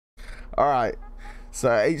All right.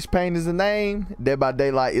 So H Pain is the name, Dead by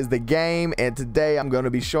Daylight is the game, and today I'm going to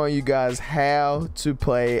be showing you guys how to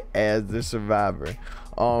play as the survivor.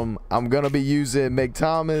 I'm going to be using Meg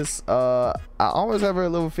Thomas. I almost have her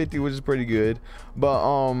at level 50, which is pretty good.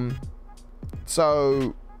 But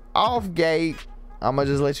so off gate, I'm gonna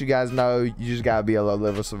just let you guys know you just gotta be a low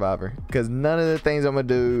level survivor, because none of the things I'm gonna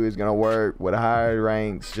do is gonna work with higher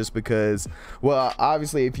ranks, just because, well,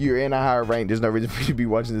 obviously if you're in a higher rank there's no reason for you to be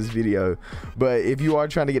watching this video. But if you are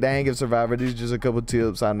trying to get the hang of survivor, these are just a couple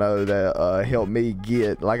tips I know that help me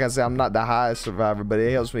get, like I said, I'm not the highest survivor, but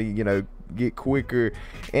it helps me, you know, get quicker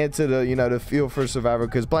into the, you know, the feel for survivor,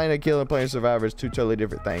 because playing a kill and playing survivor is two totally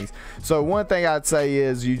different things. So one thing I'd say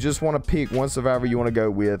is you just want to pick one survivor you want to go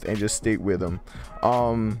with and just stick with them.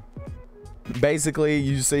 Basically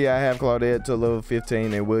you see I have Claudette to level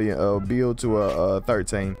 15 and William Bill to a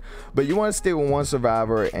 13, but you want to stick with one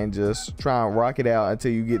survivor and just try and rock it out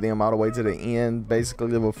until you get them all the way to the end, basically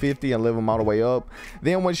level 50, and level them all the way up.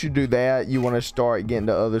 Then once you do that, you want to start getting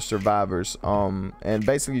the other survivors, and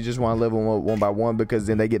basically you just want to level them up one by one, because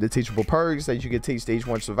then they get the teachable perks that you can teach to each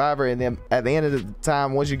one survivor. And then at the end of the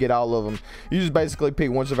time, once you get all of them, you just basically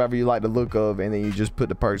pick one survivor you like the look of, and then you just put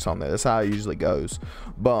the perks on there. That's how it usually goes.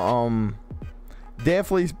 But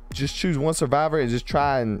definitely just choose one survivor and just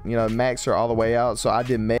try and, you know, max her all the way out. So I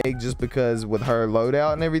did Meg just because with her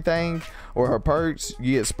loadout and everything, or her perks,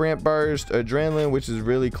 you get sprint burst, adrenaline, which is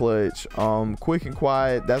really clutch, quick and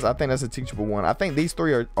quiet. I think that's a teachable one. I think these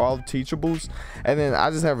three are all teachables, and then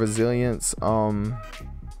I just have resilience,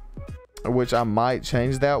 which I might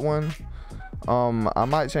change that one. I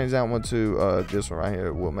might change that one to this one right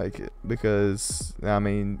here. Will make it, because I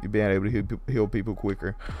mean, you're being able to heal people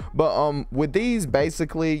quicker. But with these,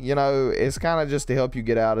 basically, you know, it's kind of just to help you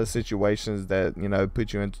get out of situations that, you know,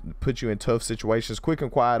 put you in tough situations. Quick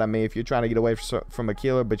and quiet, I mean, if you're trying to get away from a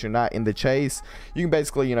killer but you're not in the chase, you can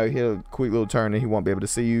basically, you know, hit a quick little turn and he won't be able to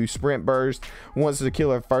see you. Sprint burst, once the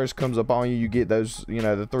killer first comes up on you, you get those, you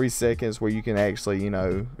know, the 3 seconds where you can actually, you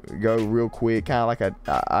know, go real quick, kind of like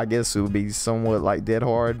I guess it would be somewhat like dead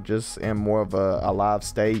hard, just in more of a live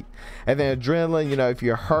state. And then adrenaline, you know, if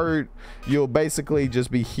you're hurt, you'll basically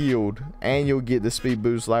just be healed, and you'll get the speed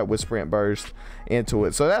boost like with sprint burst into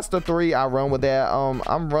it. So that's the 3 I run with that.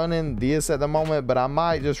 I'm running this at the moment, but I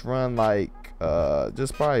might just run like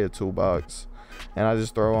just probably a toolbox, and I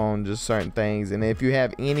just throw on just certain things. And if you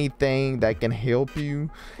have anything that can help you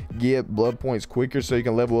get blood points quicker so you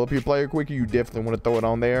can level up your player quicker, you definitely want to throw it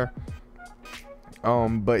on there.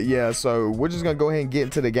 But yeah, so we're just gonna go ahead and get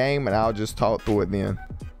into the game, and I'll just talk through it then.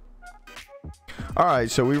 All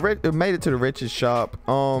right, so we made it to the wretched shop.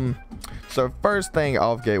 So first thing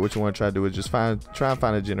off gate, what you want to try to do is just try and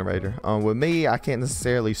find a generator. With me, I can't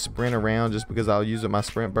necessarily sprint around just because I'll use my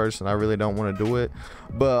sprint burst and I really don't want to do it.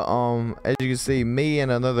 But as you can see, me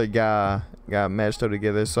and another guy got matched up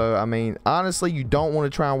together. So I mean, honestly, you don't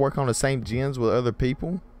want to try and work on the same gens with other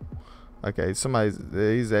people. Okay,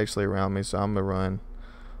 he's actually around me, so I'm gonna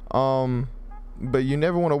run. But you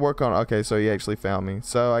never want to work on, okay, so he actually found me,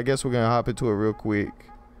 so I guess we're gonna hop into it real quick.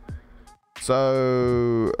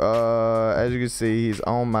 So as you can see, he's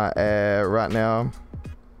on my ad right now.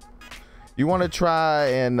 You want to try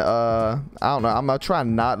and I don't know, I'm gonna try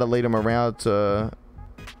not to lead him around to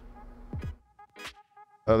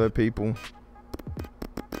other people.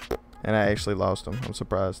 And I actually lost him. I'm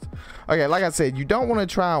surprised. Okay, like I said, you don't want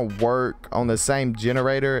to try and work on the same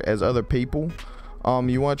generator as other people.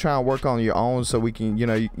 You want to try and work on your own, so we can, you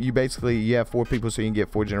know, you basically, you have 4 people, so you can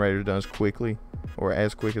get 4 generators done as quickly, or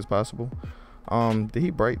as quick as possible. Did he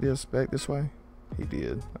break this back this way? He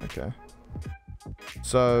did. Okay.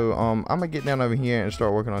 So I'm gonna get down over here and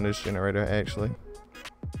start working on this generator actually.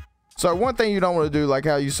 So one thing you don't want to do, like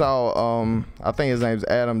how you saw, I think his name's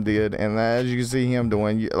Adam did, and as you can see him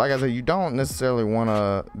doing, like I said, you don't necessarily want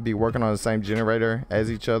to be working on the same generator as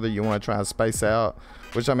each other. You want to try and space out,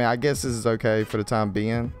 which I mean, I guess this is okay for the time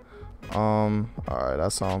being. All right, I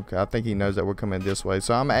saw him. I think he knows that we're coming this way,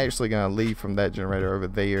 so I'm actually gonna leave from that generator over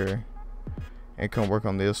there and come work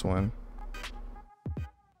on this one.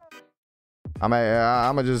 I'm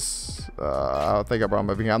gonna just I think I brought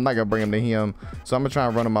him over here. I'm not gonna bring him to him, so I'm gonna try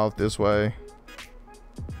and run him off this way.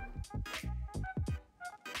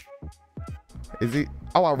 Is he?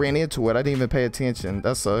 Oh, I ran into it. I didn't even pay attention.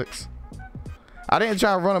 That sucks. I didn't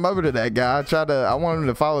try to run him over to that guy. I wanted him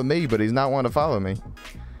to follow me, but he's not wanting to follow me.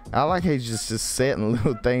 I like how he's just setting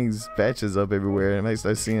little things, patches up everywhere. It makes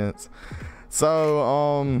no sense. So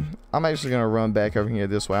I'm actually gonna run back over here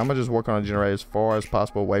this way. I'm gonna just work on a generator as far as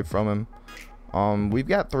possible away from him. We've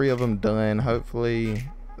got 3 of them done. Hopefully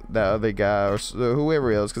that other guy or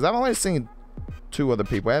whoever else, because I've only seen two other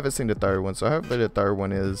people. I haven't seen the third one, so hopefully the third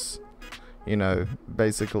one is, you know,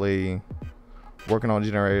 basically working on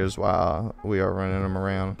generators while we are running them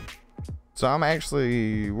around. So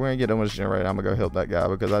we're gonna get on this generator. I'm gonna go help that guy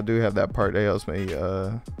because I do have that perk that helps me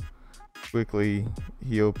quickly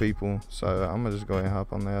heal people. So I'm gonna just go ahead and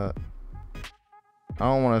hop on that. I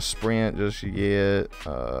don't want to sprint just yet.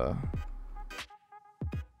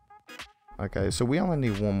 Okay, so we only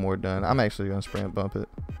need one more done. I'm actually gonna sprint bump it.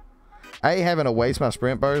 I ain't having to waste my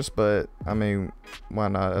sprint burst, but I mean, why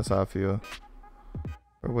not? That's how I feel.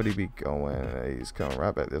 Where would he be going? He's coming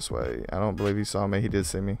right back this way. I don't believe he saw me. He did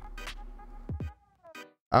see me.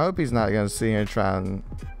 I hope he's not gonna see and try and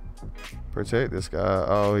protect this guy.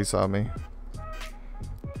 Oh, he saw me.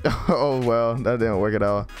 Oh well, that didn't work at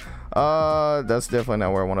all. That's definitely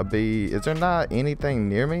not where I want to be. Is there not anything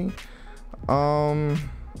near me? I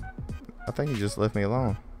think he just left me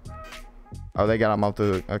alone. Oh, they got him off the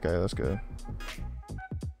hook. Okay, that's good.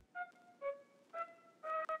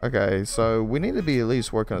 Okay, so we need to be at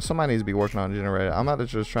least working. Somebody needs to be working on a generator. I'm about to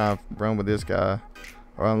just try and run with this guy,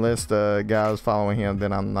 or unless the guy's following him,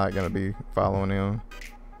 then I'm not gonna be following him.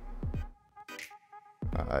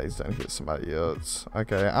 He's trying to hit somebody else.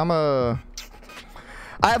 Okay, I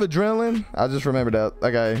have adrenaline. I just remembered that.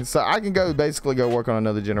 Okay, so I can basically go work on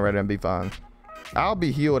another generator and be fine. I'll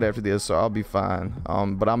be healed after this, so I'll be fine.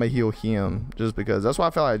 But I'm gonna heal him just because that's why I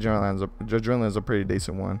feel like adrenaline's a pretty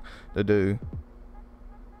decent one to do.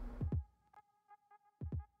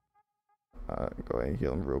 Go ahead and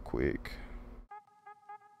heal him real quick.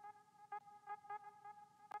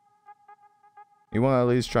 You want to at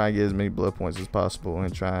least try and get as many blood points as possible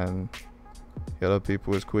and try and heal up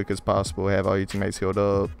people as quick as possible. Have all your teammates healed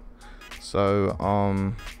up. So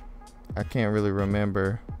I can't really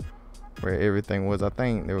remember where everything was. I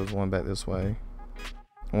think there was one back this way.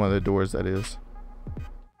 One of the doors, that is.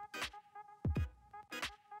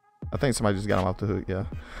 I think somebody just got him off the hook. Yeah.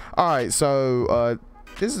 All right, so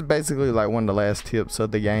this is basically like one of the last tips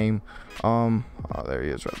of the game. Oh, there he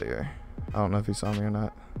is right there. I don't know if he saw me or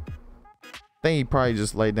not. I think he probably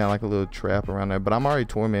just laid down like a little trap around there, but I'm already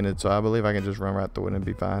tormented, so I believe I can just run right through it and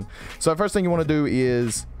be fine. So the first thing you want to do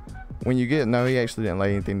is when you get, no, he actually didn't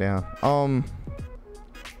lay anything down.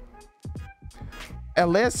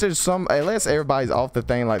 Unless everybody's off the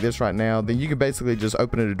thing like this right now, then you can basically just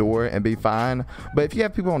open the door and be fine. But if you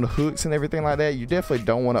have people on the hooks and everything like that, you definitely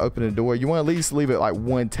don't want to open the door. You want to at least leave it like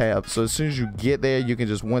one tap, so as soon as you get there, you can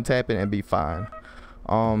just one tap it and be fine.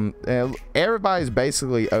 And everybody's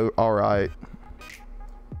basically all right.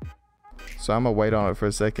 So I'm gonna wait on it for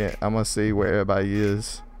a second. I'm gonna see where everybody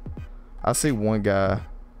is. I see one guy.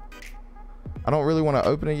 I don't really want to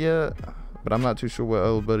open it yet, but I'm not too sure what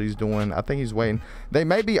old buddy's doing. I think he's waiting. They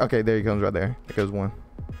may be, okay, there he comes right there. There goes one.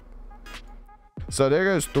 So there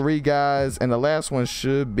goes 3 guys, and the last one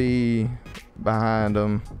should be behind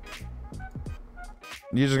them.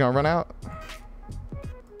 You just gonna run out?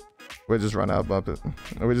 We'll just run out, bump it.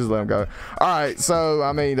 We just let him go. All right, so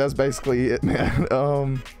I mean that's basically it,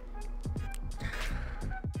 man.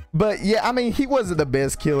 But yeah, I mean he wasn't the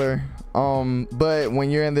best killer. But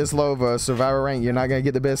when you're in this low of a survivor rank, you're not gonna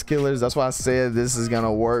get the best killers. That's why I said this is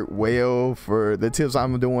gonna work well for the tips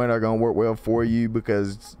I'm doing are gonna work well for you,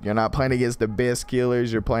 because you're not playing against the best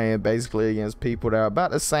killers. You're playing basically against people that are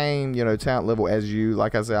about the same, you know, talent level as you.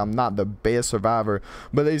 Like I said, I'm not the best survivor,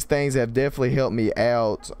 but these things have definitely helped me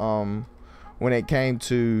out when it came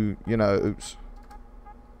to, you know, oops,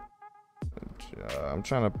 I'm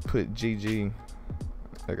trying to put GG.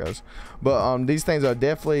 There goes. But these things are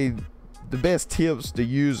definitely the best tips to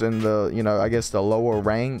use in the, you know, I guess the lower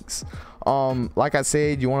ranks. Like I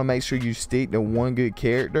said, you want to make sure you stick to one good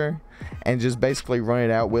character and just basically run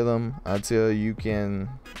it out with them until you can,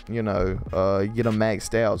 you know, get them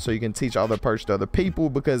maxed out, so you can teach all the perks to other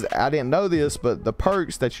people. Because I didn't know this, but the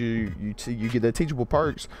perks that you get, the teachable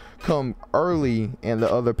perks, come early in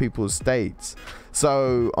the other people's states.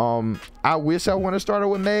 So I wish I would have started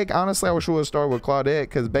with Meg. Honestly, I wish I would have started with Claudette,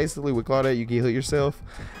 because basically with Claudette you can heal yourself.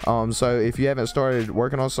 So if you haven't started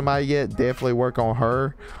working on somebody yet, definitely work on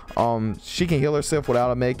her. She can heal herself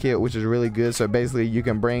without a med kit, which is really good. So basically you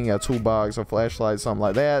can bring a toolbox, a flashlight, something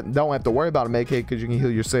like that. Don't have to worry about a med kit because you can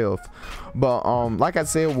heal yourself. But like I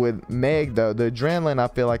said with Meg though, the adrenaline I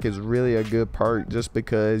feel like is really a good perk, just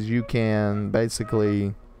because you can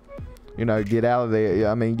basically, you know, get out of there.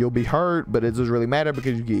 I mean, you'll be hurt, but it doesn't really matter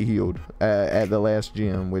because you get healed at the last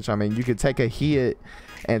gym, which, I mean, you could take a hit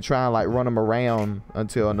and try and like run them around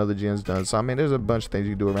until another gen's done. So I mean, there's a bunch of things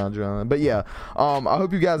you can do around adrenaline. But yeah, I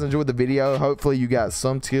hope you guys enjoyed the video. Hopefully you got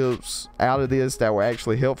some tips out of this that were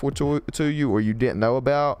actually helpful to you or you didn't know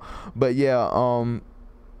about. But yeah,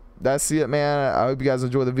 that's it, man. I hope you guys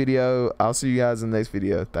enjoy the video. I'll see you guys in the next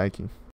video. Thank you.